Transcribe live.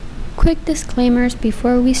quick disclaimers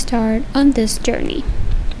before we start on this journey.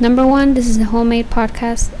 Number one, this is a homemade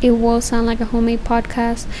podcast. It will sound like a homemade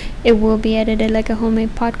podcast. It will be edited like a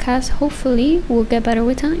homemade podcast. Hopefully, we'll get better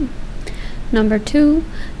with time. Number two,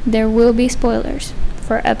 there will be spoilers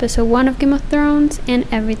for episode 1 of Game of Thrones and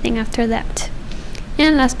everything after that.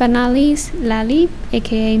 And last but not least, Lali,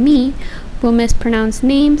 aka me, will mispronounce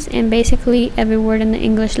names and basically every word in the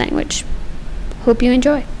English language. Hope you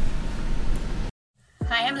enjoy.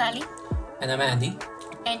 Hi, I'm Lali. And I'm Andy.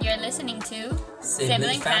 And you're listening to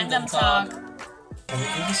Sibling Fandom Talk. Can we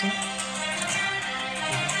do this one?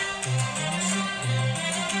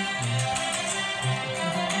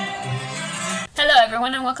 Hello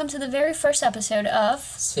everyone and welcome to the very first episode of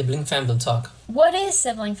Sibling Fandom Talk. What is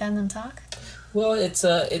Sibling Fandom Talk? Well, it's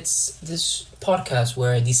this podcast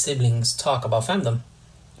where these siblings talk about fandoms.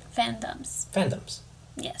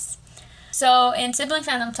 Yes. So in Sibling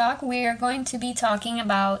Fandom Talk, we are going to be talking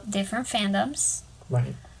about different fandoms.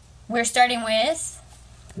 Right. We're starting with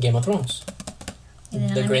Game of Thrones.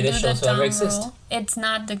 The greatest show to ever exist. It's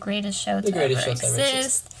not the greatest show to ever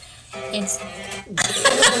exist. It's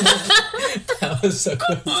That was so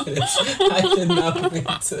coincidence. I did not mean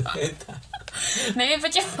to hit that. Maybe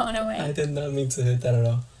put your phone away. I did not mean to hit that at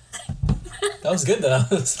all. That was good though. That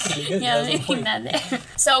was really good. Yeah, leaving that there.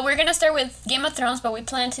 So we're gonna start with Game of Thrones, but we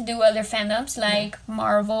plan to do other fandoms like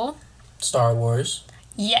Marvel, Star Wars.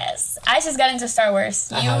 Yes, I just got into Star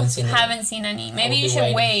Wars. I haven't seen any. Maybe you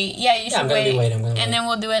should wait. Yeah, you should I'm gonna wait. be waiting. And then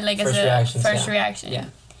we'll do it like first as a reactions, first reaction. Yeah.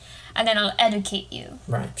 And then I'll educate you.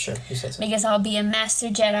 Right, sure. You say so. Because I'll be a master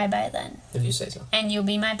Jedi by then. If you say so. And you'll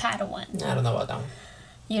be my Padawan. I don't know about that one.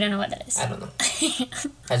 You don't know what that is? I don't know.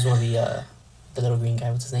 I just want to be the little green guy.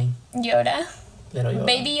 What's his name? Yoda. Little Yoda.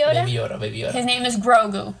 Baby Yoda? Baby Yoda. His name is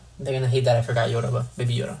Grogu. They're gonna hate that I forgot Yoda, but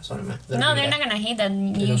Baby Yoda. Sorry, man. No, they're not gonna hate that.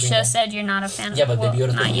 You just said you're not a fan. Yeah, but Baby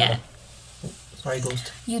Yoda's not Baby yet. Yoda. Sorry,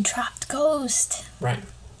 Ghost. You dropped Ghost. Right.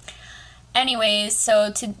 Anyways,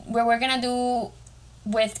 so what we're gonna do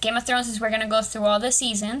with Game of Thrones is we're gonna go through all the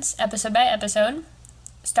seasons, episode by episode,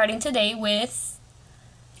 starting today with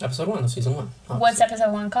episode 1 of season 1. Obviously. What's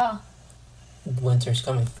episode 1 called? Winter's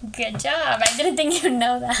coming. Good job. I didn't think you'd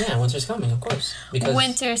know that. Yeah, winter's coming, of course. Because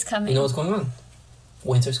winter's coming. You know what's going on?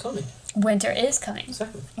 Winter's coming. Winter is coming.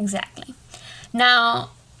 Exactly.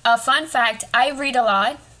 Now, a fun fact, I read a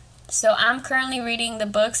lot. So I'm currently reading the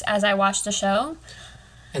books as I watch the show.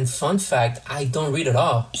 And fun fact, I don't read at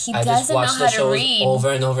all. I just watch the shows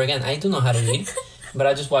over and over again. I do know how to read, but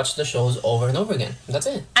I just watch the shows over and over again. That's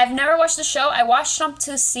it. I've never watched the show. I watched up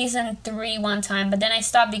to season 3 one time, but then I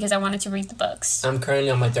stopped because I wanted to read the books. I'm currently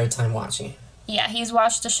on my 3rd time watching it. Yeah, he's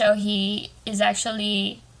watched the show. He is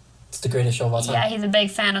actually... It's the greatest show of all time. Yeah, he's a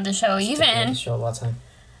big fan of the show. It's the greatest show of all time.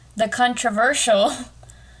 The controversial...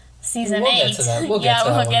 Season 8. We'll get to that. We'll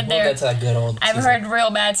get there. We'll get to that good old I've heard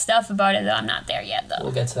real bad stuff about it, though. I'm not there yet, though.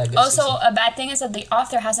 We'll get to that good Also, season. a bad thing is that the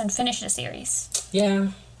author hasn't finished the series. Yeah.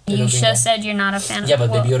 You just said you're not a fan of it. Yeah,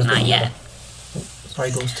 but Baby Yoda's not yet.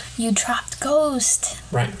 Sorry, Ghost. You dropped Ghost.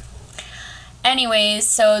 Right. Anyways,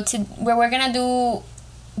 so what we're going to do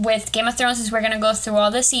with Game of Thrones is we're going to go through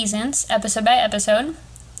all the seasons, episode by episode,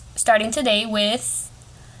 starting today with...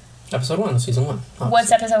 Episode 1 of season 1. Obviously.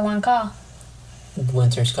 What's episode 1 called?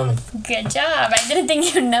 Winter's coming. Good job. I didn't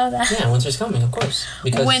think you'd know that. Yeah, winter's coming, of course.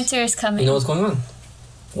 Because winter's coming. You know what's going on?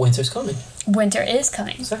 Winter's coming. Winter is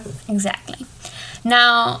coming. Exactly.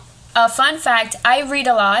 Now, a fun fact, I read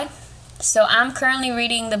a lot. So I'm currently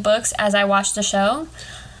reading the books as I watch the show.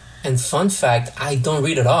 And fun fact, I don't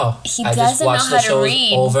read at all. I just watch the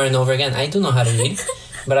shows over and over again. I do know how to read.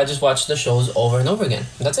 But I just watch the shows over and over again.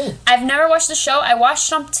 That's it. I've never watched the show. I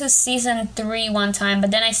watched up to season 3 one time,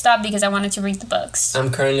 but then I stopped because I wanted to read the books.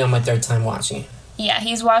 I'm currently on my 3rd time watching it. Yeah,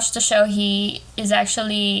 he's watched the show. He is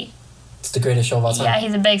actually... It's the greatest show of all time. Yeah,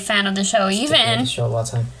 he's a big fan of the show. It's the greatest show of all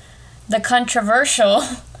time. The controversial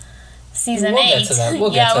season 8. We'll get to that.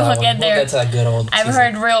 We'll get there. We'll get to that good old I've season.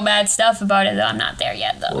 heard real bad stuff about it, though. I'm not there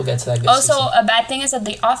yet, though. We'll get to that good Also, season. a bad thing is that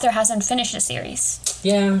the author hasn't finished the series.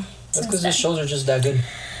 Yeah, that's because the shows are just that good.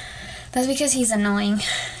 That's because he's annoying.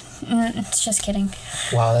 Just kidding.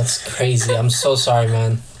 Wow, that's crazy. I'm so sorry,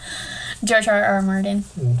 man. George R.R. Martin.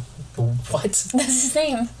 What? That's his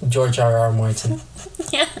name. George R.R. Martin.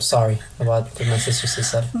 Yeah. Sorry about what my sister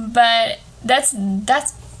said. But that's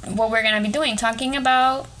what we're going to be doing. Talking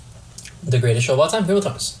about... The greatest show of all time, Game of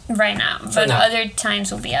Thrones. Right now. But other times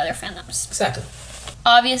will be other fandoms. Exactly.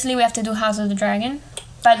 Obviously, we have to do House of the Dragon.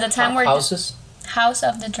 By the time we're... Houses? House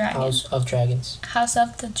of the Dragon. House of Dragons. House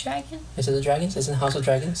of the Dragon? Is it the Dragons? Isn't it House of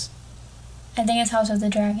Dragons? I think it's House of the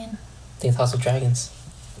Dragon. I think it's House of Dragons.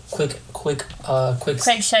 Quick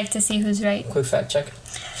check to see who's right. Quick fact check.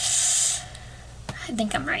 I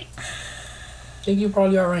think I'm right. I think you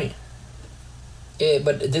probably are right.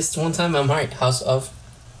 But this one time I'm right. House of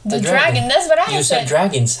the Dragon. That's what I said. You said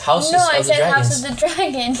dragons. Houses no, of the I said dragons. House of the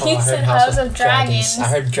Dragon. Oh, You said House of Dragons. I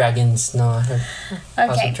heard dragons. No, I heard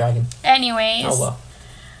House of Dragon. Anyways. Oh, well.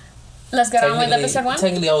 Let's get on with episode 1.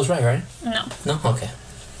 Technically, I was right? No. No? Okay.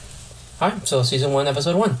 Alright, so season 1,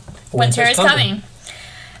 episode 1. Winter is coming.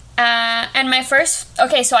 And my first...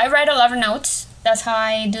 Okay, so I write a lot of notes. That's how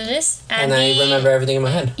I do this. And I remember everything in my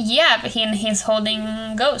head. Yeah, but he's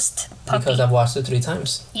holding Ghost puppy. Because I've watched it 3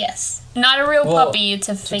 times. Yes. Not a real puppy, it's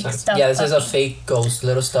a fake stuffed Yeah, this puppy. is a fake ghost,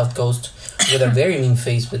 little stuffed ghost with a very mean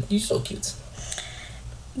face, but he's so cute.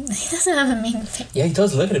 He doesn't have a mean face. Yeah, he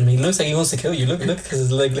does look at me. He looks like he wants to kill you. Look, because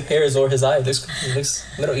his hair is over his eye. It looks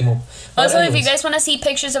a little emo. Also, if you guys want to see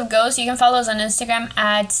pictures of Ghost, you can follow us on Instagram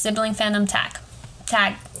at Sibling Fandom Talk.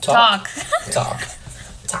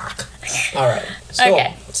 Alright, so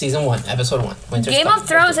okay. Season 1, Episode 1. Winter's Game coming. of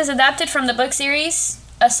Thrones is adapted from the book series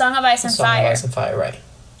A Song of Ice and Fire. Song of Ice and Fire, right.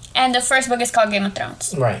 And the first book is called Game of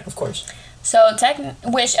Thrones. Right, of course. So,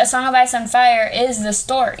 which A Song of Ice and Fire is the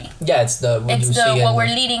story. Yeah, it's what we're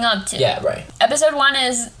leading up to. Yeah, right. Episode 1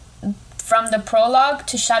 is from the prologue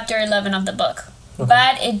to chapter 11 of the book. Okay.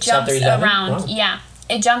 But it jumps around. Wow. Yeah.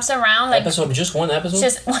 It jumps around just one episode?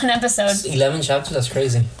 Just one episode. 11 chapters? That's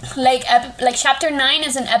crazy. Like chapter 9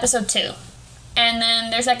 is in episode 2. And then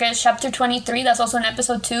there's a chapter 23 that's also in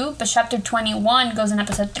episode 2, but chapter 21 goes in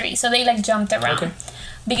episode 3. So they jumped around. Okay.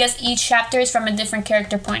 Because each chapter is from a different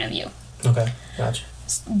character point of view. Okay, gotcha.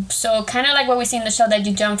 So kind of like what we see in the show, that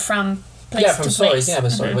you jump from place to place. Stories, yeah,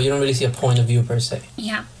 but but you don't really see a point of view per se.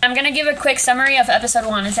 Yeah. I'm going to give a quick summary of episode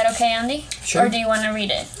 1. Is that okay, Andy? Sure. Or do you want to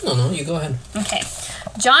read it? No, you go ahead. Okay.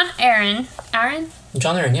 John Arryn,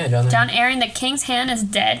 John Arryn. John Arryn, the king's hand is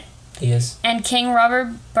dead. He is. And King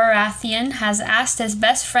Robert Baratheon has asked his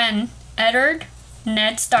best friend, Eddard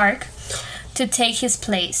Ned Stark, to take his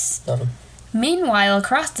place. Love him. Meanwhile,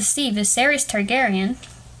 across the sea, Viserys Targaryen...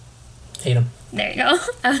 Hate him. There you go.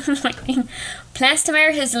 Plans to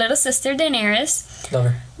marry his little sister Daenerys. Love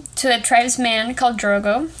her. To a tribesman called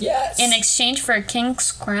Drogo. Yes. In exchange for a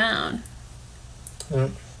king's crown.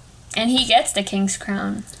 Mm. And he gets the king's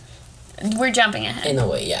crown. We're jumping ahead. In a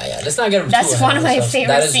way, yeah. Let's not get That's one of my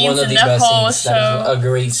favorite scenes in the whole show. That is a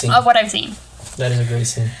great scene. Of what I've seen. That is a great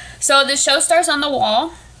scene. So the show starts on the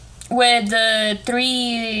wall with the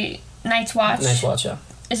 3 Night's Watch. Night's Watch, yeah.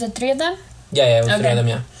 Is it 3 of them? Yeah, it was 3 of them,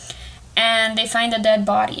 yeah. And they find the dead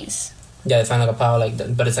bodies. Yeah, they find a pile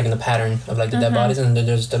but it's in the pattern of the dead bodies, and then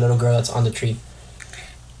there's the little girl that's on the tree.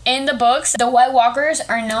 In the books, the White Walkers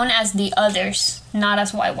are known as the Others, not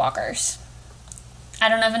as White Walkers. I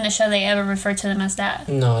don't know if in the show they ever refer to them as that.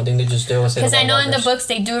 No, I think they always say because I know in the books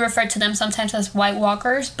they do refer to them sometimes as White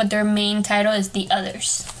Walkers, but their main title is the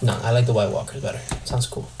Others. No, I like the White Walkers better. Sounds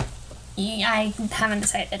cool. Yeah, I haven't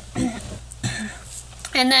decided.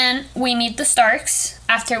 And then we meet the Starks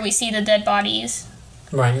after we see the dead bodies.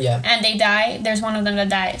 Right, yeah. And they die. There's one of them that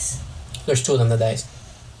dies. There's 2 of them that dies.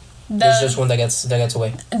 There's just one that gets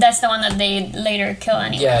away. That's the one that they later kill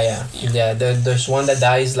anyway. Yeah. There's one that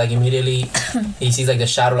dies immediately. He sees the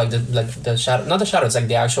shadow, the shadow, not the shadow. It's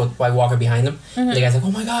the actual White Walker behind him. Mm-hmm. And the guy's like,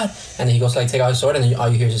 "Oh my god!" And then he goes to take out his sword, and then all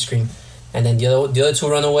you hear is a scream. And then the other 2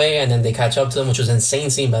 run away, and then they catch up to them, which was an insane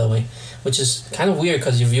scene, by the way. Which is kind of weird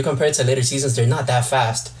because if you compare it to later seasons, they're not that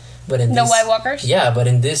fast. But in the White Walkers. Yeah, but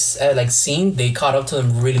in this scene, they caught up to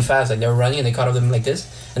them really fast. They were running, and they caught up to them like this.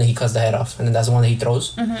 And then he cuts the head off, and then that's the one that he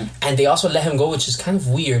throws. Mm-hmm. And they also let him go, which is kind of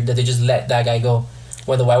weird that they just let that guy go,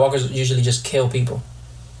 where the White Walkers usually just kill people.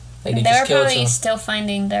 They were probably still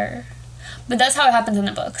finding their... But that's how it happens in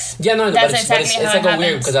the books. Yeah, no, that's exactly how it happens.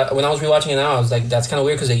 Weird, because when I was rewatching it now, I was like, that's kind of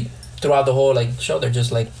weird, because throughout the whole show, they're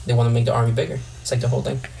just they want to make the army bigger. It's the whole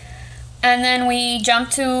thing. And then we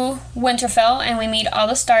jump to Winterfell, and we meet all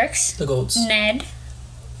the Starks. The goats. Ned.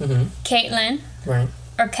 Mm-hmm. Caitlyn. Right.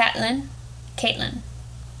 Or Catelyn. Caitlyn.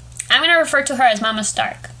 I'm going to refer to her as Mama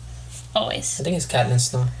Stark. Always. I think it's Catelyn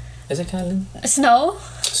Snow. Is it Catelyn? Snow?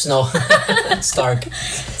 Stark.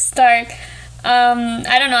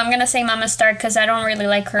 I don't know. I'm going to say Mama Stark because I don't really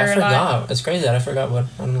like her a lot. I forgot. It's crazy that I forgot what...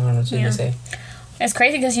 I don't know what to say. It's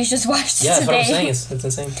crazy because you just watched it today. Yeah, that's what I'm saying. It's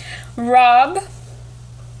insane. Rob.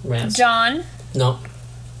 Rance. John. No.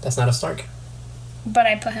 That's not a Stark. But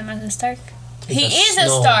I put him as a Stark. He is a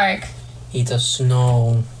Stark. He's a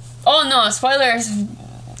Snow. Oh no, spoilers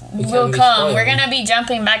will come. We're gonna be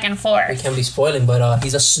jumping back and forth. We can't be spoiling, but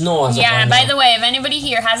he's a Snow as yeah, by the way, if anybody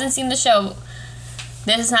here hasn't seen the show,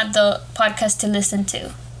 this is not the podcast to listen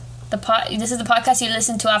to. This is the podcast you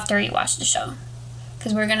listen to after you watch the show.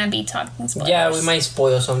 because we're gonna be talking spoilers. Yeah, we might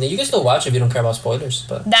spoil something. You can still watch if you don't care about spoilers,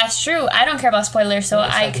 but that's true. I don't care about spoilers, so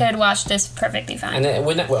exactly. I could watch this perfectly fine. And then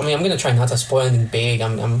I'm gonna try not to spoil anything big.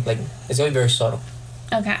 I'm like, it's gonna be very subtle.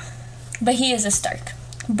 Okay, but he is a Stark.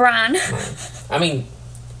 Bran. I mean,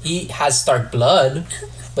 he has Stark blood,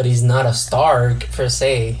 but he's not a Stark per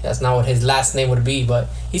se. That's not what his last name would be, but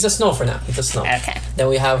he's a Snow for now. He's a Snow. Okay. Then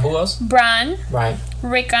we have who else? Bran. Right.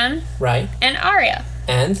 Rickon. Right. And Arya.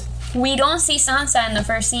 And? We don't see Sansa in the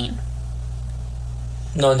first scene.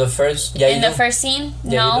 No, in the first... Yeah, in the first scene?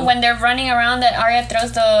 Yeah, no, when they're running around that Arya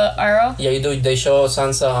throws the arrow. Yeah, you do. They show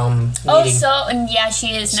Sansa kneading. Oh, so... Yeah,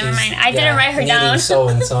 she is. Never mind. I didn't write her down.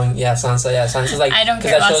 Sewing. Yeah, Sansa. Yeah, Sansa's like... I don't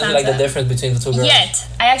care about Sansa. Because that shows you like the difference between the two girls. Yet.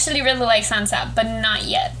 I actually really like Sansa, but not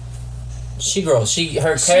yet. She grows.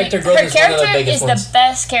 Her character growth is one of the biggest ones. The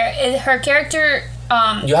best character. Her character...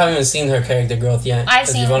 you haven't even seen her character growth yet. I've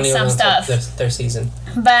seen some stuff. Their season.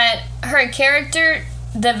 But her character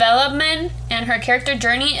development and her character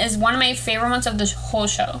journey is one of my favorite ones of the whole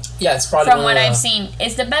show. Yeah, it's probably from what I've seen.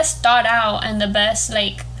 It's the best thought out and the best,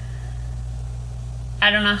 like,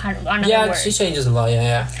 I don't know how to another yeah, word. She changes a lot.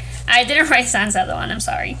 Yeah. I didn't write Sansa though, and I'm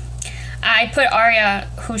sorry. I put Arya,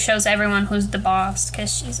 who shows everyone who's the boss,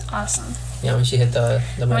 because she's awesome. Yeah, when she hit the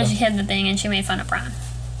middle. When she hit the thing and she made fun of Bran.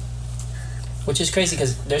 Which is crazy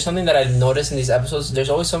because there's something that I've noticed in these episodes. There's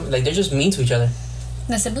always some like they're just mean to each other.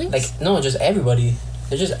 The siblings? Like no, just everybody.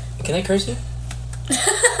 They're just. Can I curse you?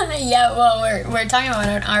 Yeah, well, we're talking about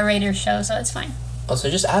an R-rated show, so it's fine. Oh, so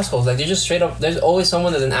they're just assholes. Like they're just straight up. There's always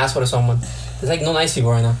someone that's an asshole to someone. There's like no nice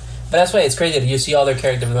people right now. But that's why it's crazy that you see all their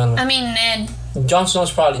character development. I mean, Ned. Jon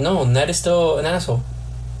Snow's probably no. Ned is still an asshole.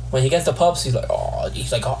 When he gets the pups, he's like, oh,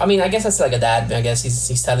 I mean, I guess that's like a dad. I guess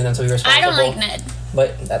he's telling them to be responsible. I don't like Ned.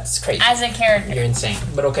 But that's crazy. As a character, you're insane.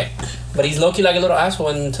 But okay. But he's low-key like a little asshole.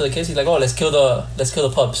 And to the kids, he's like, oh, let's kill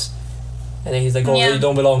the pups. And then he's like, oh, you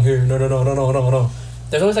don't belong here. No.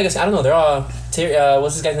 There's always like I don't know. They're all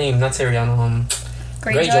what's this guy's name? Not Tyrion.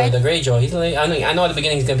 Greyjoy. The Greyjoy. He's like, I know at the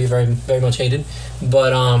beginning he's gonna be very very much hated,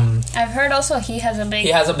 but I've heard also he has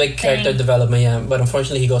a big character development. Yeah, but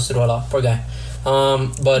unfortunately he goes through a lot. Poor guy.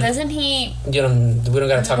 But doesn't he? We don't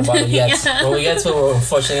gotta talk about it yet. Yeah. When we get to it, we're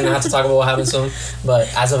unfortunately gonna have to talk about what happens soon.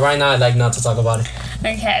 But as of right now, I'd like not to talk about it.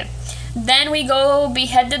 Okay. Then we go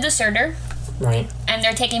behead the deserter. Right. And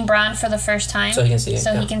they're taking Bran for the first time. So he can see it.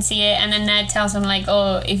 He can see it. And then Ned tells him, like,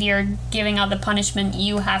 oh, if you're giving out the punishment,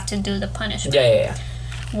 you have to do the punishment. Yeah.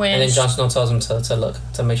 And then Jon Snow tells him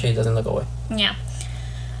to make sure he doesn't look away. Yeah.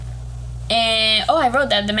 And, I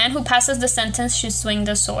wrote that. The man who passes the sentence should swing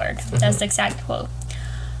the sword. Mm-hmm. That's the exact quote.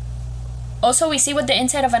 Also, we see what the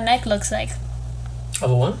inside of a neck looks like.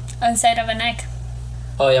 Of a what? Inside of a neck.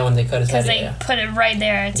 Oh, yeah, when they cut his head. Because they put it right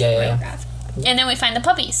there. It's choreographed. Yeah. And then we find the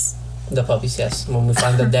puppies. The puppies, yes. When we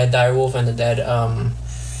find the dead direwolf and the dead,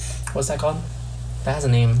 what's that called? That has a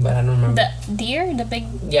name, but I don't remember. The deer? The big...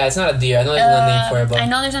 Yeah, it's not a deer. I know there's another name for it, but... I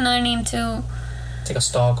know there's another name, too. It's like a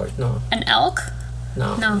stalk or... No. An elk?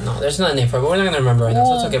 No. There's another name for it, but we're not going to remember right now,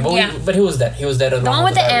 so it's okay. But, but he was dead. He was dead. The one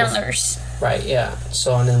with the antlers. Right, yeah.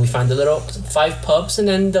 So, and then we find the little 5 pups, and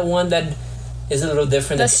then the one that is a little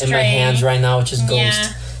different that's in my hands right now, which is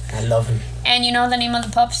Ghost. Yeah. I love him. And you know the name of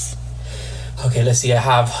the pups? Okay, let's see. I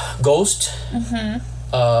have Ghost,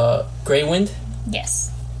 Grey Wind,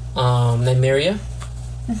 yes, Nymeria,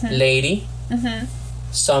 Lady,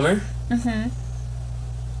 Summer, and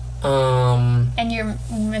you're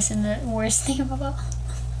missing the worst thing about.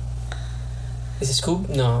 Is it Scoob?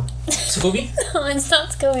 No, Scooby? No, it's not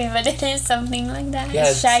Scooby, but it is something like that. Yeah,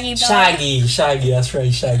 it's Shaggy dog. Shaggy. That's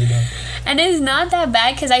right, Shaggy dog. And it's not that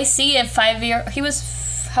bad because I see a 5-year. He was.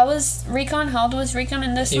 How was Rickon? How old was Rickon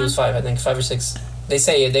in this one? He was 5, I think. 5 or 6. They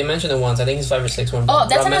say it. They mentioned it once. I think he's 5 or 6. One. Oh,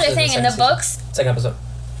 that's another thing. In the books, second episode,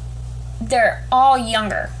 they're all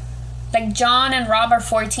younger. Like, Jon and Robb are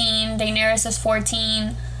 14. Daenerys is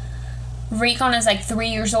 14. Rickon is like 3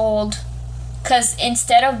 years old. Because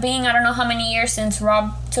instead of being, I don't know how many years since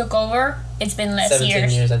Robb took over, it's been less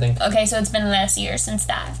 17 years, I think. Okay, so it's been less years since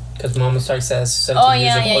that. Because Mama Stark says 17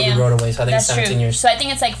 years ago you rode away, so I think it's 17 years. So I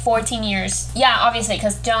think it's like 14 years. Yeah, obviously,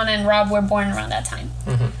 because Jon and Robb were born around that time.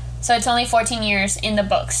 So it's only 14 years in the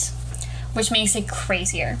books, which makes it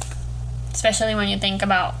crazier. Especially when you think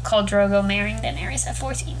about Khal Drogo marrying Daenerys at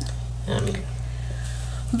 14.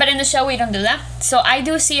 But in the show, we don't do that. So I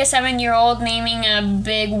do see a 7-year-old naming a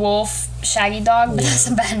big wolf Shaggy dog, but that's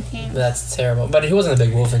a bad name. That's terrible. But he wasn't a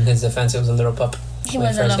big wolf in his defense. It was a little pup. He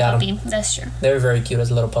was a little puppy. That's true. They were very cute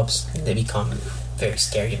as little pups. They become very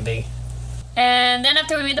scary and big. And then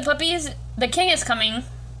after we meet the puppies, the king is coming.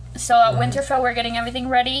 So at Winterfell, we're getting everything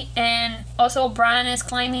ready. And also, Bran is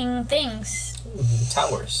climbing things.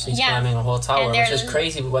 towers. He's Yeah. climbing a whole tower, And which is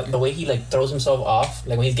crazy. But the way he like throws himself off,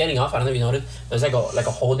 like when he's getting off, I don't know if you noticed, there's like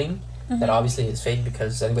a holding that obviously is fake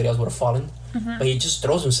because anybody else would have fallen. But he just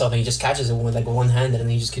throws himself and he just catches it with like one hand and then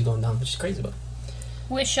he just keeps going down, which is crazy. But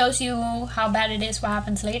which shows you how bad it is what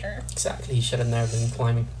happens later. exactly, he should have never been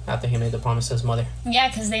climbing after he made the promise to his mother. Yeah,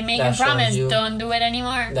 because they make That a promise, shows you- don't do it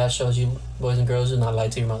anymore. That shows you, boys and girls, do not lie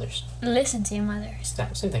to your mothers. Listen to your mothers.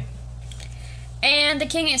 Same thing. And the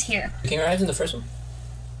king is here. The king arrives in the first one.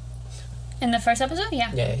 In the first episode,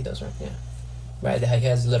 yeah. Yeah, he does, right? Yeah, right. He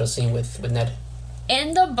has a little scene with Ned.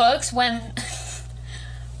 In the books, when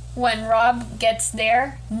Rob gets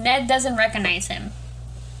there, Ned doesn't recognize him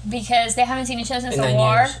because they haven't seen each other since In the 9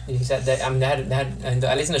 war. years. He said that. I mean, and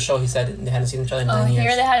at least in the show, he said they hadn't seen each other in 9 years.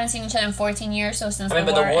 Here they hadn't seen each other in 14 years, so since I mean,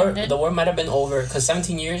 the but war ended. the war might have been over because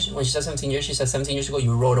 17 years. When she said 17 years, she said 17 years ago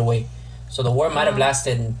you rode away. So the war might have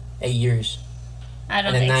lasted 8 years. I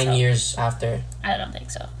don't and then think 9 so. years after. I don't think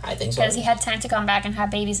so. I think so. Because he had time to come back and have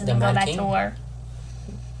babies and The then go Mad back King? to war.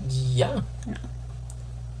 Yeah. No.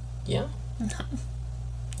 Yeah. No.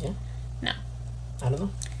 Yeah. No. I don't know.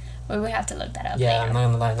 We would have to look that up Yeah, later. I'm not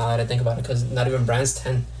gonna lie. Now that I think about it, because not even Bran's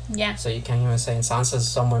 10, Yeah. so you can't even say. And Sansa's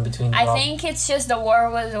somewhere in between. I Rob. think it's just the war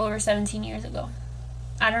was over 17 years ago.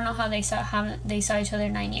 I don't know how they saw each other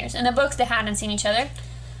 9 years. In the books, they hadn't seen each other.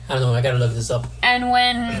 I don't know. I gotta look this up. And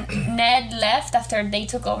when Ned left after they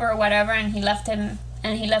took over or whatever, and he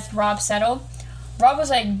left Rob settled. Rob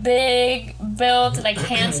was like big, built, like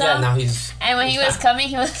handsome. Yeah, now he's. And when he was fat. coming,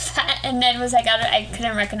 he was fat, and Ned was like, I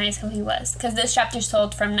couldn't recognize who he was because this chapter's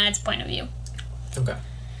told from Ned's point of view. Okay.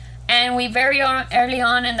 And we early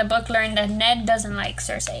on in the book learned that Ned doesn't like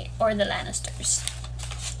Cersei or the Lannisters.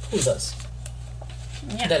 Who does?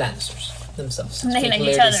 Yeah. The Lannisters themselves. They We like can each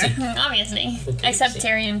clearly other, see. obviously. We can Except see.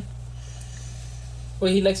 Tyrion.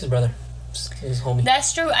 Well, he likes his brother. His homie.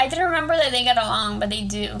 That's true. I didn't remember that they get along, but they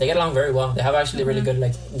do. They get along very well. They have actually really good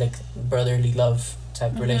like brotherly love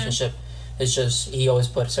type relationship. It's just he always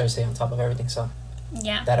put Cersei on top of everything, so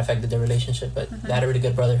Yeah. that affected their relationship. But they had a really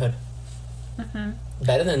good brotherhood. Mm-hmm.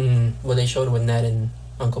 Better than what they showed with Ned and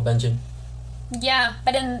Uncle Benjen. Yeah,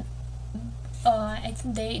 but then I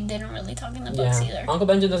think they didn't really talk in the books either. Uncle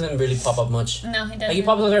Benjen doesn't really pop up much. No, he doesn't. Like he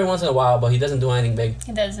pops up every once in a while, but he doesn't do anything big.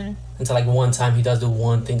 He doesn't. Until like one time he does do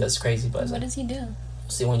one thing that's crazy, but it's What like, does he do?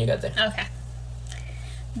 see when you get there. Okay.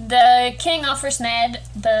 The king offers Ned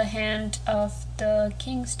the hand of the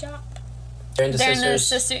king's job. They're in the They're in the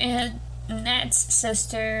sisters. Ned's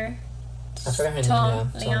sister. I forgot her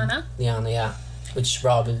Tom, name. Lyanna. Lyanna, yeah. Which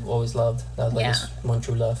Rob always loved. That was like his one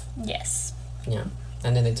true love. Yes. Yeah.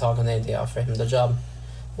 And then they talk and they offer him the job,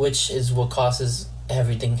 which is what causes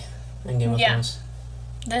everything in Game of Thrones.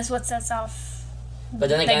 That's what sets off But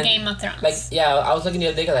then the again, Game of Thrones. like, yeah, I was looking the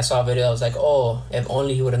other day because I saw a video. I was like, oh, if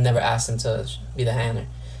only he would have never asked him to be the handler.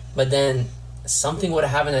 But then something would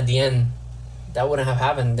have happened at the end that wouldn't have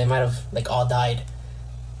happened. They might have like all died.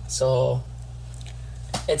 So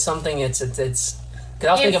it's something. It's because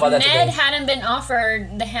I was thinking about that If Ned today. hadn't been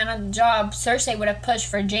offered the hand of the job, Cersei would have pushed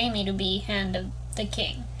for Jaime to be hand of the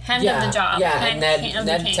king. Hand of the job. Yeah, hand, and hand of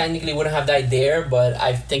Ned the king. technically wouldn't have died there, but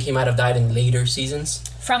I think he might have died in later seasons.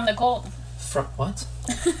 From the cold. From what?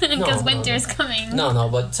 Because No, winter's coming. No,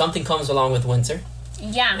 but something comes along with winter,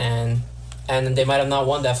 Yeah. and they might have not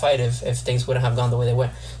won that fight if things wouldn't have gone the way they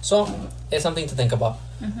went. So it's something to think about.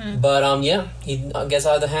 But yeah, he gets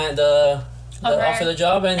out of the hand the offer the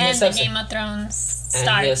job and he the accepts Game it. of Thrones starts.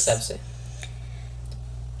 And he accepts it.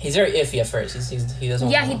 He's very iffy at first. He doesn't.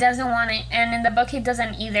 Yeah, want he doesn't want it, and in the book he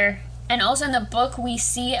doesn't either. And also in the book we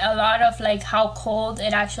see a lot of like how cold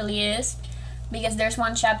it actually is, because there's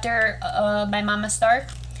one chapter by Mama Stark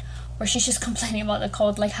where she's just complaining about the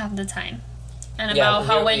cold like half the time, and Yeah, about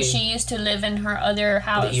how here when we- she used to live in her other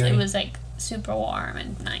house Eyrie. it was like super warm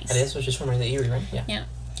and nice. It is, which is from the Eyrie, right? Yeah. Yeah.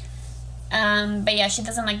 But yeah, she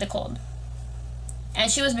doesn't like the cold, and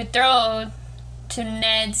she was betrothed to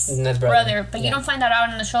Ned's brother, but you don't find that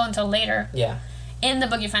out in the show until later. Yeah. In the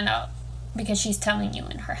book you find out because she's telling you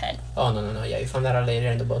in her head. Oh no! Yeah, you find that out later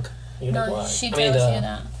in the book. You're like, No, why? she I tells mean, you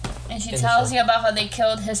that. And she in the tells show. you about how they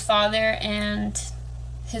killed his father and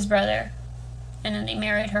his brother. And then they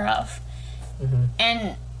married her off. Mhm.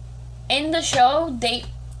 And in the show, they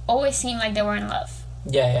always seem like they were in love.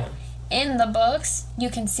 Yeah. In the books, you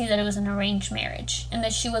can see that it was an arranged marriage. And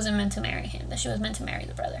that she wasn't meant to marry him. That she was meant to marry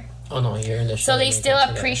the brother. Oh no, here in the show. So they make still it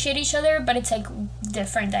together. appreciate each other, but it's like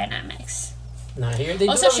different dynamics. Nah, here they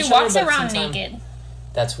do Also, love she each other, walks but at the around same time- naked.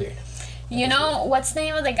 That's weird. You know, what's the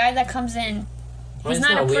name of the guy that comes in? I mean, He's it's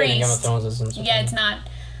not a weird in Game of priest. Thrones, isn't it? Yeah, it's not.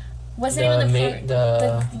 What's the name of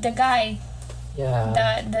the guy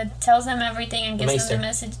Yeah. that tells them everything and The gives them the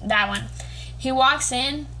Maester. message? That one. He walks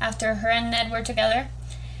in after her and Ned were together,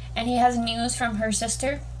 and he has news from her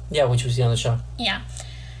sister. Yeah, which we see on the show. Yeah.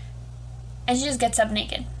 And she just gets up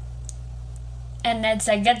naked. And Ned's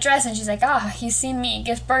like, get dressed. And she's like, he's seen me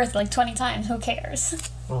give birth like 20 times. Who cares?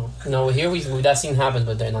 Oh. No, here that scene happens,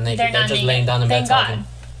 but they're not naked. They're just naked. laying down in bed Thank God. talking.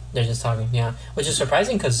 They're just talking, yeah. Which is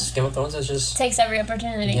surprising because Game of Thrones is just... Takes every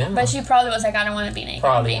opportunity. Yeah. But she probably was like, I don't want to be naked.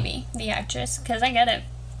 Probably. Maybe. The actress. Because I get it.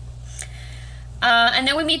 And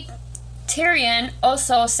then we meet Tyrion.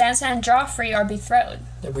 Also, Sansa and Joffrey are betrothed.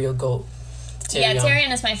 The real goat. Yeah,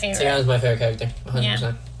 Tyrion is my favorite. Tyrion is my favorite character. 100%.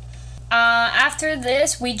 Yeah. After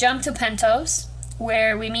this, we jump to Pentos,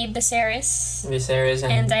 where we meet Viserys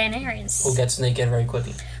and Daenerys. Who gets naked very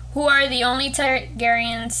quickly. Who are the only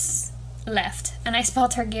Targaryens left. And I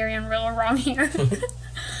spelled Targaryen real wrong here.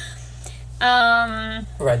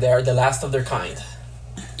 Right, they are the last of their kind.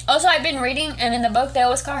 Also, I've been reading, and in the book, they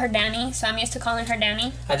always call her Dany, so I'm used to calling her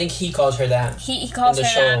Dany. I think he calls her that. He calls her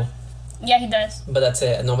that. Yeah, he does. But that's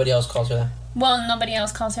it. Nobody else calls her that. Well, nobody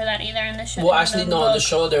else calls her that either in the show. Well, actually, no. In the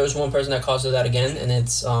show, there was one person that calls her that again, and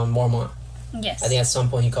it's Mormont. Yes. I think at some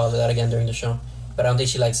point he calls her that again during the show. But I don't think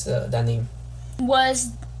she likes that name.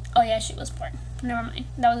 Oh, yeah, she was born. Never mind.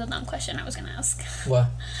 That was a dumb question I was going to ask. What?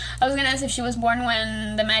 I was going to ask if she was born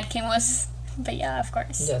when the Mad King was... But yeah, of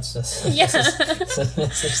course. Yeah, it's just... Yeah.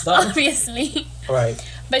 it's dumb. Obviously. Right.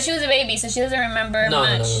 But she was a baby, so she doesn't remember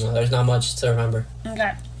much. No. There's not much to remember.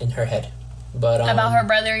 Okay. In her head. But about her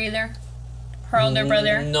brother either? Her older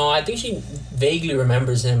brother? No, I think she vaguely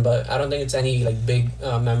remembers him, but I don't think it's any like big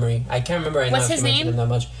memory. I can't remember right now. What's his name? Him that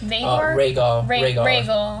much. Rhaegar?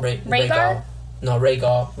 Rhaegar. No,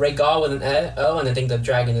 Rhaegar. Rhaegar with an L, and I think the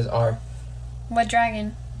dragon is R. What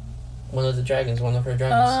dragon? One of the dragons. One of her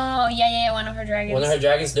dragons. Oh, yeah, one of her dragons. One of her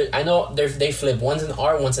dragons. I know they flip. One's an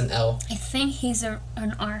R, one's an L. I think he's an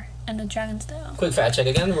R, and the dragon's the L. Quick fact check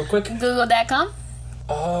again, real quick. Google.com.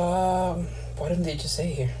 What didn't they just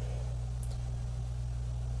say here?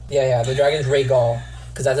 Yeah, the dragon's Rhaegar.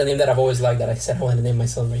 Because that's a name that I've always liked, that I said I wanted to name my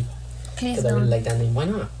son Rhaegar. Please Because I really like that name. Why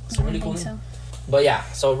not? It's a really cool name. So. But yeah,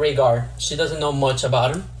 so Rhaegar. She doesn't know much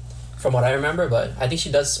about him, from what I remember, but I think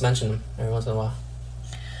she does mention him every once in a while.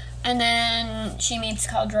 And then she meets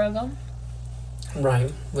Khal Drogo.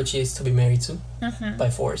 Right, which she is to be married to by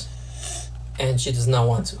force. And she does not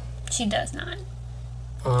want to. She does not.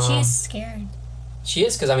 She's scared. She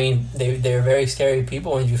is, because I mean, they're very scary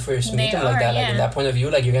people when you first meet them like that. Like in that point of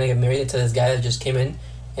view, like you're gonna get married to this guy that just came in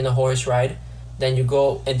a horse ride. Then you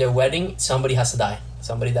go at their wedding, somebody has to die.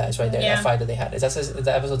 Somebody dies right there. That fight that they had. Is that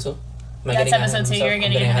episode 2? That's episode 2. You're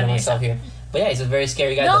getting ahead of myself here. But yeah, he's a very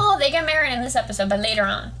scary guy. No, they get married in this episode, but later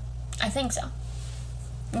on. I think so.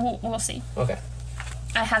 We'll see. Okay.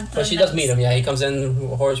 I have. But she does meet him. Yeah, he comes in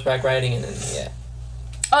horseback riding, and then yeah.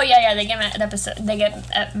 Oh yeah, they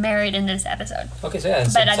get married in this episode. Okay, so yeah,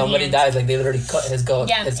 somebody dies. Like they literally cut his gut.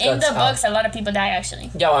 Yeah, his in guts the books, a lot of people die actually.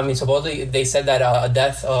 Yeah, well, I mean, supposedly they said that a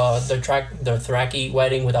death, the Thraki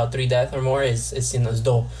wedding without 3 deaths or more is seen as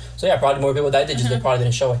dull. So yeah, probably more people died. They probably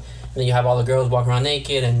didn't show it. And then you have all the girls walking around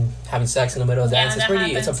naked and having sex in the middle of the dance.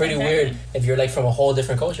 It's a pretty weird if you're like from a whole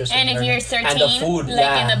different culture. And if you're 13, and the food,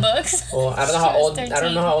 like in the books. Well, I don't know how old. 13. I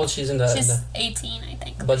don't know how old she's in the. She's 18, I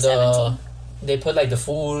think. But 17. They put like the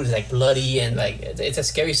food is like bloody and like it's a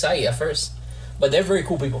scary sight at first, but they're very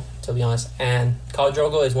cool people, to be honest. And Khal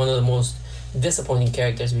Drogo is one of the most disappointing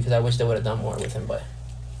characters because I wish they would have done more with him, but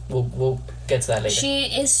we'll get to that later. She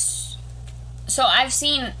is. So I've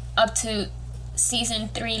seen up to season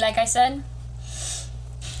 3, like I said.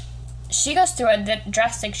 She goes through a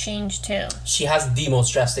drastic change too. She has the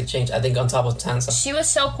most drastic change, I think, on top of Sansa. She was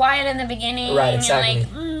so quiet in the beginning. Right, exactly.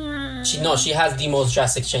 And She has the most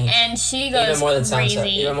drastic change. And she goes even more than crazy. Sansa.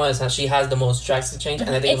 Even more than Sansa. She has the most drastic change, and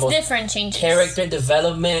I think it's the most different changes. Character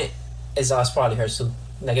development is probably hers too.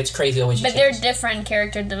 Like it's crazy the way she changes. But they're different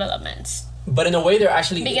character developments. But in a way, they're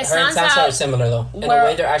actually because her and Sansa are similar though. In a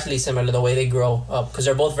way, they're actually similar the way they grow up because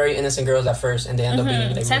they're both very innocent girls at first, and they end up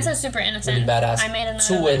being like Sansa's super innocent. Really badass. I made another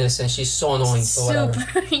too innocent. She's so annoying. But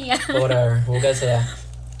whatever. Yeah. But whatever. We'll get to that.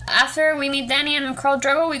 After we meet Dany and Khal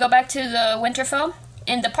Drogo, we go back to the Winterfell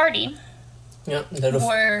in the party. Yeah.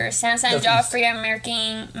 Where Sansa and Joffrey are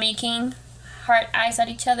making heart eyes at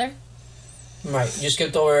each other. Right. You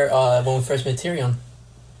skipped over when we first met Tyrion.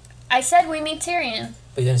 I said we meet Tyrion.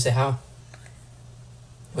 But you didn't say how.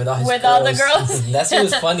 With all the girls. That shit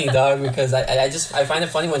was funny, dog, because I find it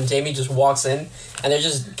funny when Jaime just walks in and they're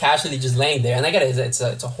just casually just laying there. And I get it, it's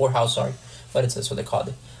a whorehouse, sorry. But that's what they called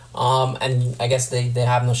it. And I guess they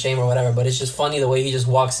have no shame or whatever, but it's just funny the way he just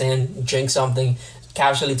walks in, drinks something,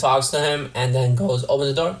 casually talks to him, and then opens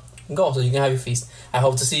the door. Go, so you can have your feast. I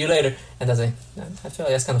hope to see you later. And that's it. I feel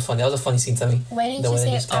like that's kind of funny. That was a funny scene to me. Why didn't you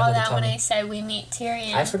say all that when I said we meet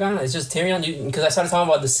Tyrion? I forgot. It's just Tyrion, because I started talking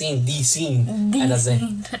about the scene, and that's it.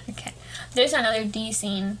 Okay. There's another D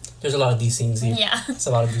scene. There's a lot of D scenes here. Yeah. It's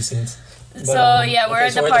a lot of D scenes. But, we're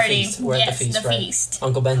at the party. We're at the feast, right? Feast.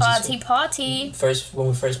 Uncle Benji. Party. When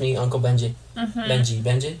we first meet Uncle Benji.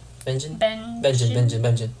 Benji.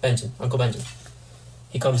 Uncle Benji.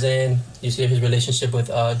 He comes in. You see his relationship with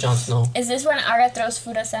Jon Snow. Is this when Arya throws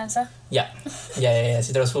food at Sansa? Yeah.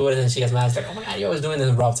 She throws food and she gets mad. She's like, oh my god, you're always doing this.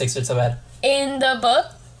 And Rob takes her to bed. In the book,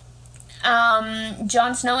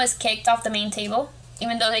 Jon Snow is kicked off the main table,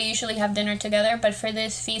 even though they usually have dinner together. But for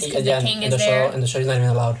this feast, because the king is there. In the show, he's not even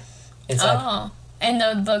allowed inside. Oh. In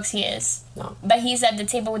the books, he is. No. But he's at the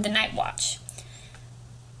table with the Night Watch.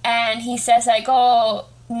 And he says, like, oh,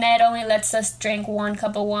 Ned only lets us drink 1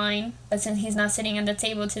 cup of wine. But since he's not sitting at the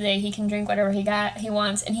table today, he can drink whatever he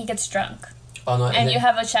wants. And he gets drunk. Oh, no. And you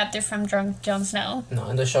have a chapter from Drunk Jon Snow. No,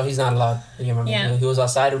 in the show, he's not allowed. You remember? Yeah. He was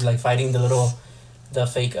outside, like, fighting the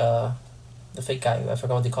fake guy. I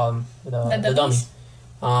forgot what they call him. The dummy.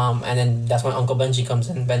 And then that's when Uncle Benji comes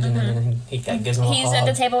in. And he gives him a He's hug. at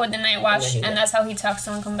the table with the Night Watch, and that's how he talks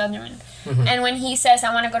to Uncle Benjamin. And when he says,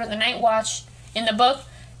 I want to go to the Night Watch, in the book,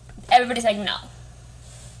 everybody's like, no.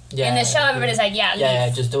 Yeah, in the show, everybody's like, yeah, leave. Yeah,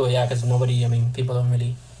 just do it, because people don't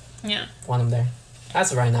really want him there.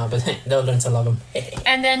 That's right now, but they'll learn to love him.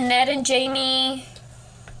 And then Ned and Jaime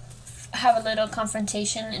have a little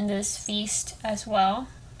confrontation in this feast as well.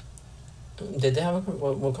 Did they have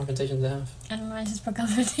what confrontation did they have? I don't know, I just put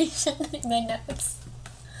confrontation in my notes.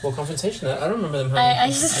 What confrontation? I don't remember them having. I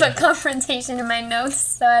just put confrontation in my notes,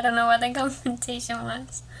 so I don't know what the confrontation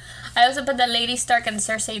was. I also put the Lady Stark and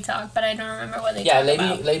Cersei talk, but I don't remember what they talked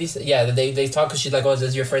about. Ladies, they talk because she's like, oh, this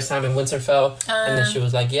is your first time in Winterfell? And then she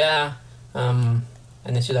was like, yeah. And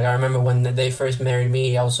then she's like, I remember when they first married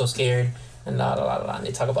me, I was so scared, and la la la la. And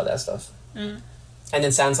they talk about that stuff. And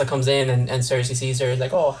then Sansa comes in, and Cersei sees her,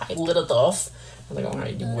 like, oh, hi, little dove. I'm like, all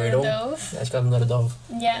right, you weirdo. Dove. Yeah, she called him little dove.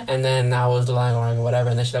 Yeah. And then I was like, oh, whatever.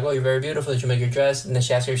 And then she's like, oh, you're very beautiful. Did you make your dress? And then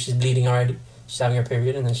she asked her if she's bleeding already. She's having her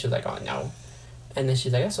period. And then she was like, oh, no. And then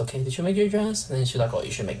she's like, that's okay. Did you make your dress? And then she's like, oh,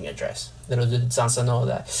 you should make me a dress. Little did Sansa know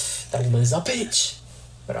that woman's a bitch.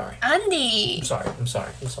 But all right. Andy. I'm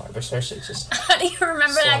sorry. But Cersei just... How do you remember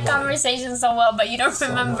so that annoying. Conversation so well, but you don't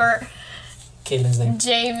remember Caitlyn's name?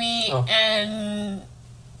 Jaime and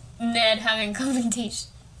Ned having confrontation?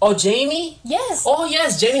 Oh, Jaime? Yes. Oh,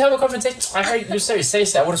 yes. Jaime having a confrontation. I heard you say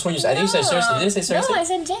Cersei. I would have sworn you said... I think you said Cersei. You didn't say Cersei? No, I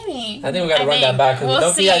said Jaime. I think we got to run that back.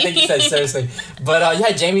 We'll see. I think you said Cersei. But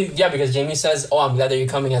Jaime... Yeah, because Jaime says, oh, I'm glad that you're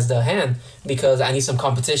coming as the hand because I need some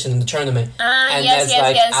competition in the tournament. And Ned's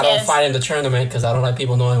like, I don't fight in the tournament because I don't like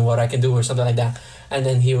people knowing what I can do or something like that. And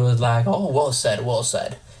then he was like, oh, well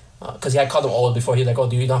said. Because he had called him old before. He's like, oh,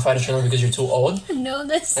 do you not fight in the tournament because you're too old? I know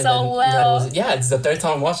this and so well. It's the third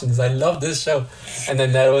time I'm watching this. I love this show. And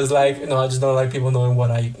then Ned was like, no, I just don't like people knowing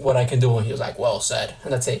what I can do. And he was like, well said.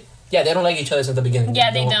 And that's it. Yeah, they don't like each other since the beginning.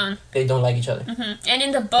 Yeah, they don't. They don't like each other. And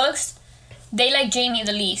in the books, they like Jaime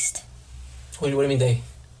the least. What do you mean they?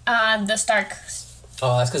 The Starks.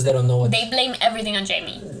 Oh, that's because they don't know what... They blame everything on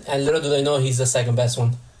Jaime. And little do they know he's the second best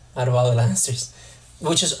one out of all the Lannisters.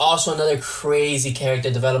 Which is also another crazy character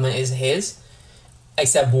development is his.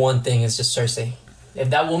 Except one thing, it's just Cersei. If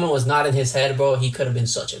that woman was not in his head, bro, he could have been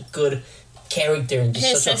such a good character and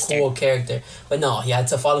just such a cool character. But no, he had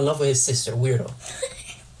to fall in love with his sister. Weirdo.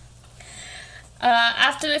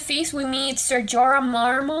 After the feast, we meet Ser Jorah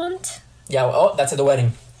Mormont. Yeah, oh, that's at the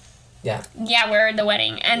wedding. Yeah. Yeah, we're at the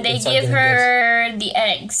wedding. And they give her the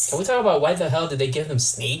eggs. Can we talk about why the hell did they give them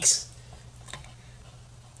snakes?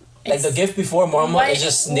 Like the gift before Mormont is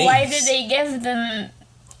just snakes. Why did they give them...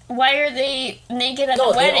 Why are they naked at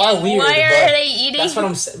the wedding? They are weird, why are they eating? That's what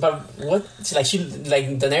I'm saying. But what?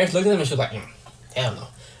 Daenerys looked at him and she was like, hell no.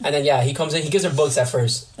 And then he comes in. He gives her books at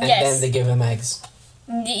first, and then they give him eggs.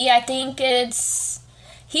 Yeah, I think it's...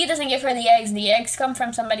 He doesn't give her the eggs. The eggs come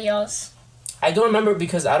from somebody else. I don't remember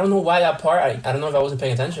because I don't know why that part. I don't know if I wasn't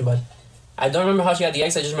paying attention, but I don't remember how she had the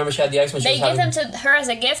eggs. I just remember she had the eggs when she was having... They give them to her as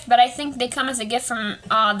a gift, but I think they come as a gift from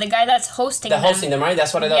the guy that's hosting them. Hosting them, right?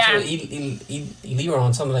 That's what I thought.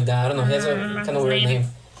 Eliron, something like that. I don't know. He has a kind of weird name.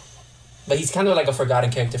 But he's kind of like a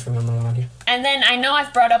forgotten character for me. I'm not around here. And then I know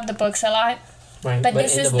I've brought up the books a lot. Right. But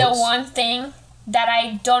this is the one thing that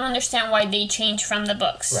I don't understand why they changed from the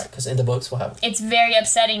books. Right, because in the books, what happened? It's very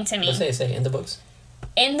upsetting to me. Let's say in the books.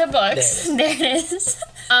 In the books, there it is.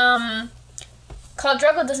 Khal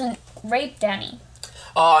Drogo doesn't rape Dany.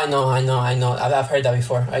 Oh, I know. I've heard that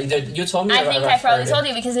before. Either you told me. I think I probably told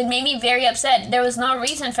you because it made me very upset. There was no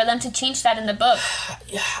reason for them to change that in the book.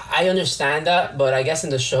 Yeah, I understand that, but I guess in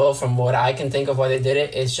the show, from what I can think of why they did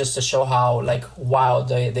it, it's just to show how like wild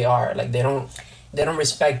they are. Like they don't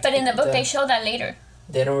respect. But in the book, they show that later.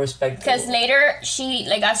 They don't respect. Because later, she,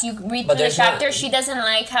 like, as you read through the chapter, she doesn't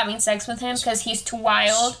like having sex with him because he's too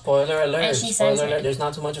wild. Spoiler alert. And she says it. There's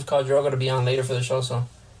not too much of Khal Drogo to be on later for the show, so.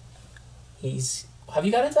 Have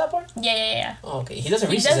you got into that part? Yeah. Oh, okay. He doesn't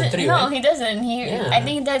reach season 3, no, right? he doesn't. I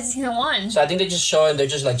think that's season 1. So I think they're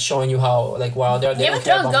just like showing you how like wild they are. Game of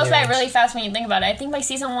Thrones goes by really fast when you think about it. I think by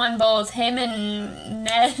season 1, both him and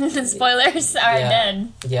Ned, spoilers, are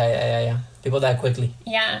dead. Yeah. People die quickly.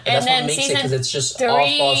 Yeah, But and then season because it's just 3,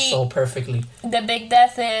 all falls so perfectly. The big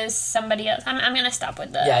death is somebody else. I'm gonna stop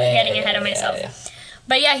with the getting ahead of myself. Yeah.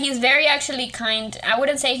 But yeah, he's very actually kind. I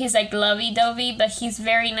wouldn't say he's like lovey-dovey, but he's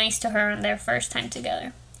very nice to her on their first time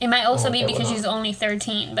together. It might also be because she's only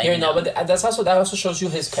 13. But but that also shows you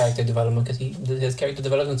his character development because his character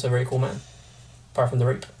development's a very cool man, apart from the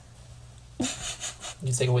rape.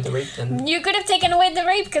 You take away the rape, then you could have taken away the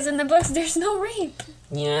rape because in the books there's no rape.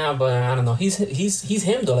 Yeah, but I don't know. He's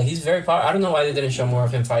him though. Like he's very powerful. I don't know why they didn't show more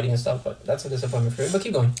of him fighting and stuff, but that's a disappointment for me. But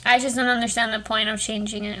keep going. I just don't understand the point of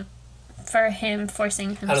changing it for him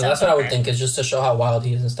forcing himself. I don't know. That's what I would think. Is just to show how wild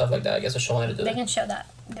he is and stuff like that. I guess a show wanted to do They can show that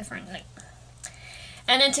differently.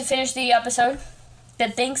 And then to finish the episode, the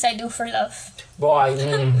things I do for love. Boy,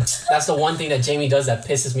 that's the one thing that Jamie does that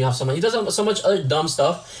pisses me off so much. He does so much other dumb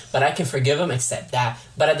stuff, but I can forgive him except that.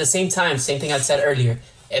 But at the same time, same thing I said earlier.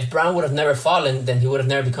 If Bran would have never fallen, then he would have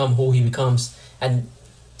never become who he becomes, and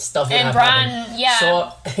stuff would have happened. Yeah.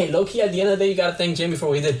 So, hey, low-key, at the end of the day, you gotta thank Jamie for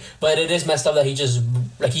what he did. But it is messed up that he just,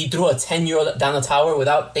 like, he threw a 10-year-old down the tower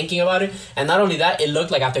without thinking about it. And not only that, it looked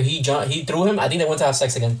like after he threw him, I think they went to have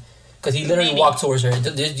sex again. Because he literally walked towards her.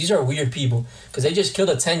 These are weird people. Because they just killed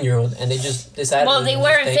a 10-year-old and they just decided... Well, they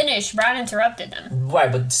weren't finished. Bran interrupted them.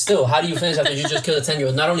 Right, but still, how do you finish after you just killed a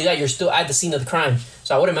 10-year-old? Not only that, you're still at the scene of the crime.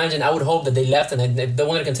 So I would hope that they left and they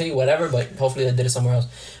wanted to continue whatever, but hopefully they did it somewhere else.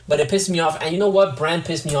 But it pissed me off. And you know what? Bran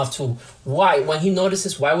pissed me off too. Why? When he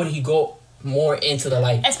notices, why would he go more into the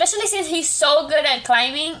light? Especially since he's so good at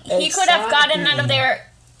climbing. Exactly. He could have gotten out of there...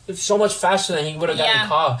 so much faster than he would have gotten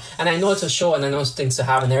caught. And I know it's a show and I know it's things to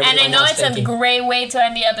happen. And I know it's a great way to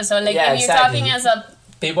end the episode. Like, if you're talking as a...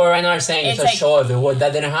 People right now are saying it's a like, show. If it would,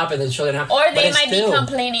 that didn't happen, the show didn't happen. Or they might be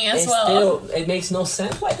complaining as well. It makes no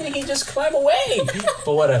sense. Why didn't he just climb away?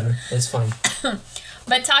 But whatever. It's fine.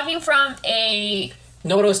 But talking from a... You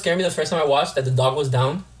know what would scare me the first time I watched? That the dog was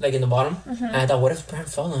down, like in the bottom. Mm-hmm. And I thought, what if Bran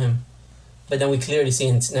fell on him? But then we clearly see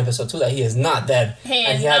in episode 2 that he is not dead. He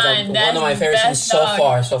has like, one of my favorite scenes so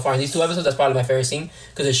far. In these 2 episodes, that's probably my favorite scene.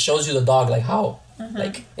 Because it shows you the dog, like how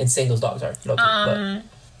like insane those dogs are.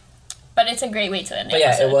 But it's a great way to end it. But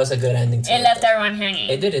yeah, it was a good ending to it. It left everyone hanging.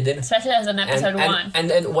 It did. Especially as an episode 1. And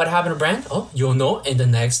then what happened to Bran? Oh, you'll know in the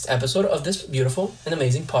next episode of this beautiful and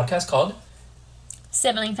amazing podcast called...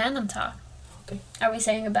 Sibling Fandom Talk. Okay. Are we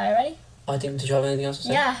saying goodbye already? Did you have anything else to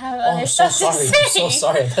say? Yeah, I have I'm so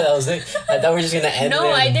sorry. I thought that was it. I thought we were just going to end No,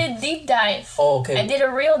 I did deep dive. Oh, okay. I did a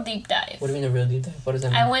real deep dive. What do you mean a real deep dive? What does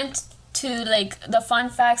that mean? I went to, like, the fun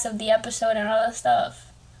facts of the episode and all that stuff.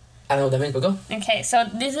 I don't know what that means, but go. Okay, so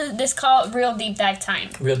this called Real Deep Dive Time.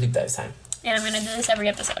 Real Deep Dive Time. And I'm going to do this every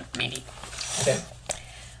episode, maybe. Okay.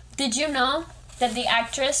 Did you know that the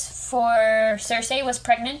actress for Cersei was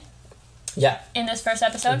pregnant? Yeah. In this first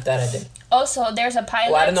episode? That I did. Also, there's a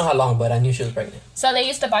pilot. Well, I don't know how long, but I knew she was pregnant. So they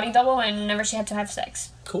used the body double whenever she had to have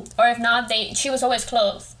sex. Cool. Or if not, she was always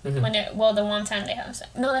clothed. Mm-hmm. The one time they have sex.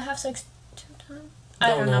 No, they have sex 2 times?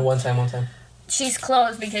 I don't know. One time. She's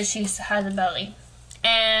clothed because she has a belly.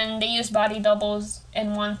 And they use body doubles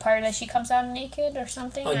in one part that she comes out naked or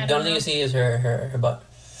something. Oh, the only thing you see is her butt.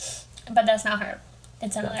 But that's not her.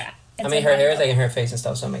 It's another... I mean, her hair is like in her face and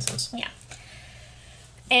stuff, so it makes sense. Yeah.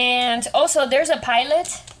 And also, there's a pilot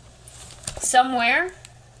somewhere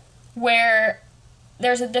where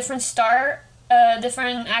there's a different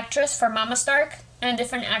different actress for Mama Stark and a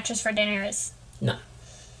different actress for Daenerys. No.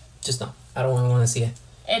 Just no. I don't want to see it.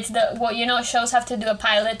 It's shows have to do a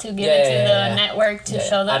pilot to give it to the network to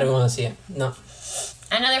show them. I don't want to see it. No.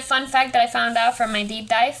 Another fun fact that I found out from my deep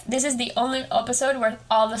dive, this is the only episode where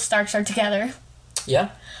all the Starks are together.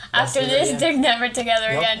 Yeah. After this, they're never together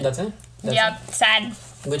again. That's it. Sad.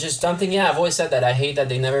 Which is something, I've always said that I hate that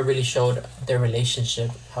they never really showed their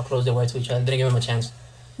relationship, how close they were to each other. They didn't give them a chance.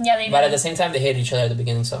 Yeah, they did. But at the same time, they hated each other at the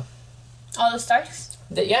beginning, so. All the Starks?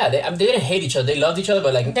 They didn't hate each other. They loved each other,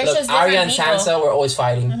 but Arya and Sansa were always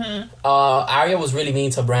fighting. Mm-hmm. Arya was really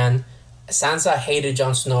mean to Bran. Sansa hated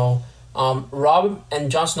Jon Snow. Rob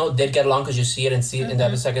and Jon Snow did get along because you see it and in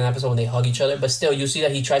the second episode when they hug each other. But still, you see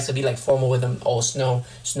that he tries to be like formal with him. Oh, Snow.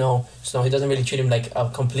 He doesn't really treat him like a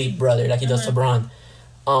complete brother like he does to Bronn.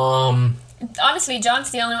 Honestly, Jon's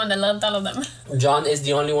the only one that loved all of them. Jon is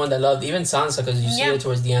the only one that loved even Sansa because you see it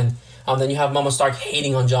towards the end. Then you have Mama Stark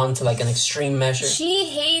hating on Jon to like an extreme measure. She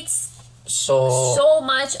hates so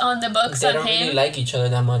much on the books. They don't really like each other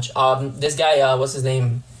that much. This guy, what's his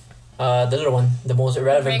name? The little one, the most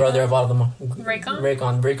irrelevant brother of all of them. Rickon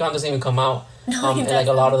doesn't even come out. No, in like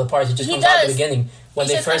a lot of the parts, he just comes out at the beginning when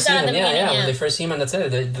they first see him. When they first see him, and that's it.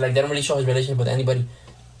 They don't really show his relationship with anybody.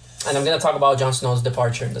 And I'm gonna talk about Jon Snow's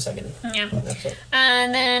departure in the second episode.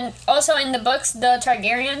 And then also in the books, the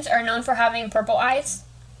Targaryens are known for having purple eyes.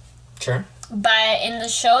 Sure. But in the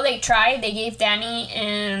show, they gave Dany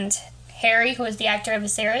and Harry, who is the actor of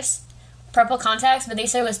Viserys, purple contacts, but they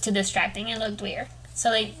said it was too distracting. It looked weird. So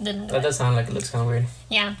they didn't do That does sound like it looks kind of weird.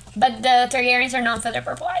 Yeah, but the Targaryens are known for their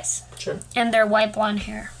purple eyes. Sure. And their white blonde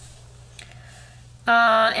hair.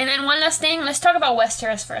 And then one last thing, let's talk about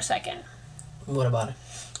Westeros for a second. What about it?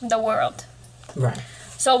 The world. Right.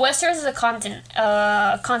 So Westeros is a continent.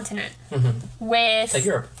 With like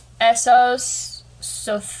Europe. Essos,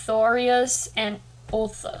 Sothorius, and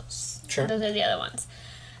Ulthos. Sure. Those are the other ones.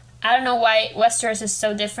 I don't know why Westeros is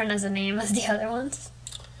so different as a name as the other ones.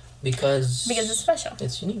 Because it's special.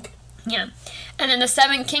 It's unique. Yeah. And then the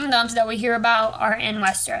 7 kingdoms that we hear about are in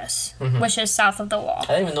Westeros, which is south of the wall.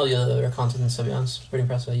 I didn't even know the other continents, to be honest. It's pretty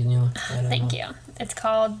impressive that you knew that. Thank you. It's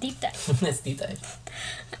called Deep Dive. It's Deep Dive.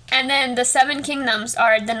 And then the 7 kingdoms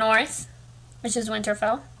are the north, which is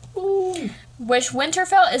Winterfell. Ooh. Which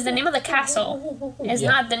Winterfell is the name of the castle. It's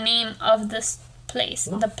not the name of this place.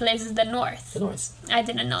 No. The place is the north. The north. I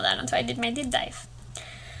didn't know that until I did my deep dive.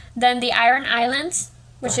 Then the Iron Islands,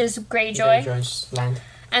 which is Greyjoy. Greyjoy's land.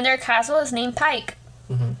 And their castle is named Pike.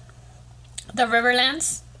 Mm-hmm. The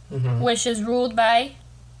Riverlands, which is ruled by...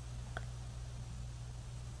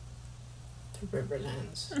 The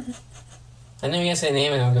Riverlands. I know you're going to say the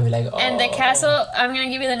name and I'm going to be like, oh. And the castle, I'm going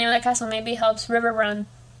to give you the name of the castle, maybe helps. River Run.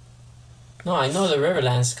 No, I know the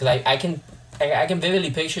Riverlands because I can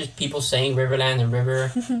vividly picture people saying Riverland and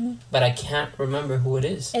River, but I can't remember who it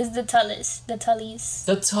is. It's the Tullys. The Tullys.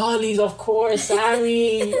 The Tullys, of course,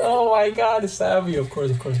 Sammy. Oh my God, it's Sammy. Of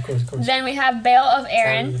course. Then we have Bale of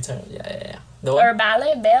Aaron. Yeah. Or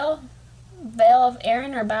Ballet, Bale of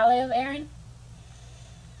Aaron or Ballet of Aaron.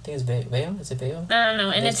 I think it's Vale. Is it Vale? I don't know.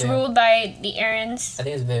 And it's ruled by the Aarons. I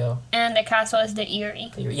think it's Vale. And the castle is the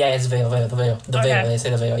Eyrie. Yeah, it's Vale. The Vale. They say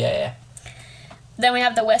the Vale. Yeah. Then we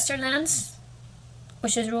have the Westerlands,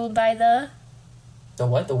 which is ruled by the... The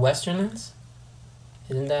what? The Westerlands?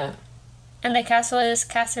 Isn't that... And the castle is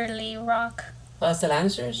Casterly Rock. Oh, that's the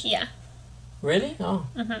Lannisters? Yeah. Really? Oh.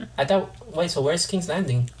 Mm-hmm. I thought... Wait, so where's King's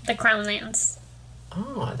Landing? The Crown Lands.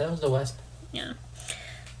 Oh, that was the West. Yeah.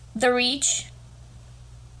 The Reach,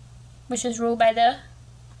 which is ruled by the...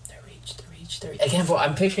 The Reach. Again,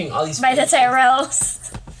 I'm picturing all these... By the Tyrells.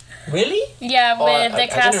 Really? Yeah, with the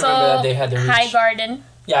castle, they had the Reach. Highgarden.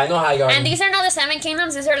 Yeah, I know Highgarden. And these are not the 7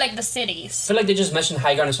 kingdoms, these are like the cities. I feel like they just mentioned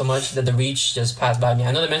Highgarden so much that the Reach just passed by me.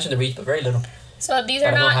 I know they mentioned the Reach, but very little. So these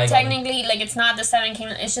are not technically, like, it's not the 7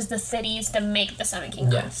 kingdoms, it's just the cities that make the 7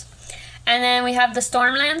 kingdoms. Yes. And then we have the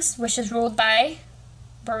Stormlands, which is ruled by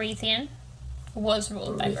Baratheon. Was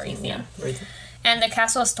ruled by Baratheon. Yeah, Baratheon. And the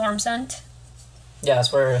castle is Stormsund. Yeah,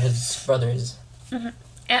 that's where his brother is. Mm-hmm.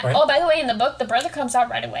 And, right? Oh, by the way, in the book, the brother comes out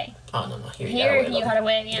right away. Oh, no. Here you had to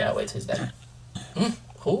wait, yeah. Yeah, wait till he's dead.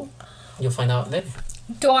 Who? You'll find out later.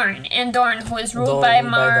 Dorne, who is ruled by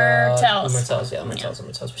Martells. Martells,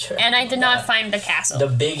 for sure. And I did not find the castle. The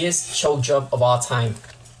biggest choke job of all time.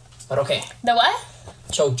 But okay. The what?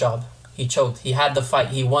 Choke job. He choked. He had the fight.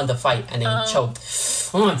 He won the fight, and then he choked.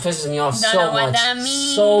 Oh, it pisses me off so much. That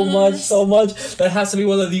means. So much. That has to be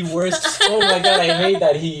one of the worst. Oh my God, I hate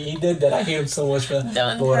that he did that. I hate him so much for that.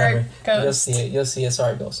 Don't hurt Ghost. You'll see it.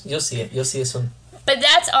 Sorry, Ghost. You'll see it soon. But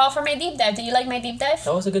that's all for my deep dive. Do you like my deep dive?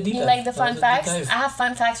 That was a good deep dive. You like the fun facts? I have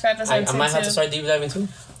fun facts for episode 2 I might have to start deep diving too.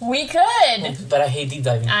 We could. But I hate deep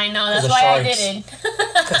diving. I know, that's why I didn't.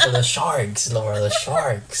 Because of the sharks, Laura, the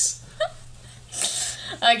sharks.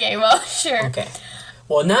 Okay, well, sure. Okay.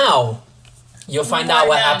 Well, now you'll find out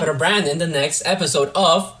what happened to Bran in the next episode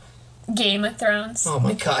of Game of Thrones. Oh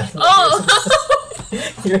my God. Oh!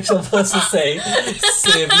 You're supposed to say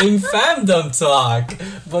Sibling Fandom Talk.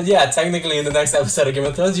 But yeah, technically in the next episode of Game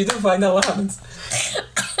of Thrones, you do find out what happens.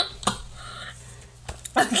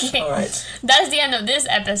 Okay. All right. That's the end of this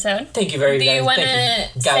episode. Thank you very much. Do you want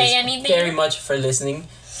to say anything? Very much for listening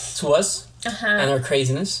to us and our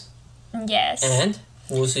craziness. Yes. And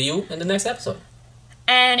we'll see you in the next episode.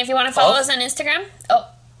 And if you want to follow us on Instagram,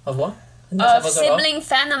 of what? Of Sibling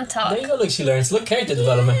Fandom Talk. There you go. Look, she learns. Look, character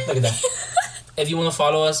development. Look at that. If you want to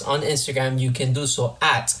follow us on Instagram, you can do so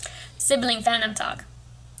at Sibling Fandom Talk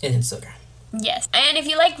in Instagram. Yes. And if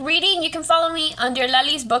you like reading, you can follow me under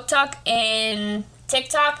Lali's Book Talk in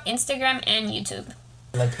TikTok, Instagram, and YouTube.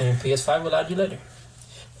 I like playing PS5. We'll add you later.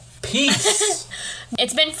 Peace.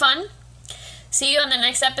 It's been fun. See you on the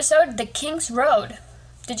next episode, The King's Road.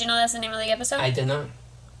 Did you know that's the name of the episode? I did not.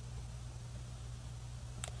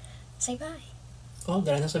 Say bye. Oh,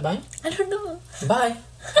 did I not say bye? I don't know. Bye.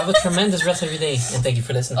 Have a tremendous rest of your day, and thank you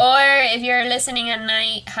for listening. Or if you're listening at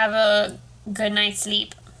night, have a good night's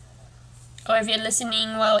sleep. Or if you're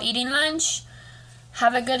listening while eating lunch,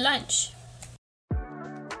 have a good lunch.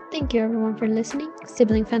 Thank you everyone for listening.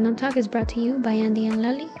 Sibling Fandom Talk is brought to you by Andy and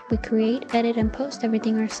Lali. We create, edit, and post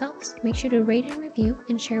everything ourselves. Make sure to rate and review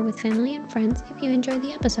and share with family and friends if you enjoyed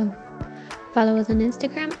the episode. Follow us on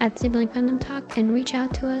Instagram at Sibling Fandom Talk and reach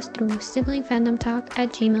out to us through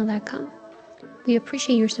siblingfandomtalk@gmail.com. We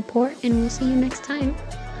appreciate your support and we'll see you next time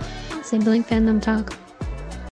on Sibling Fandom Talk.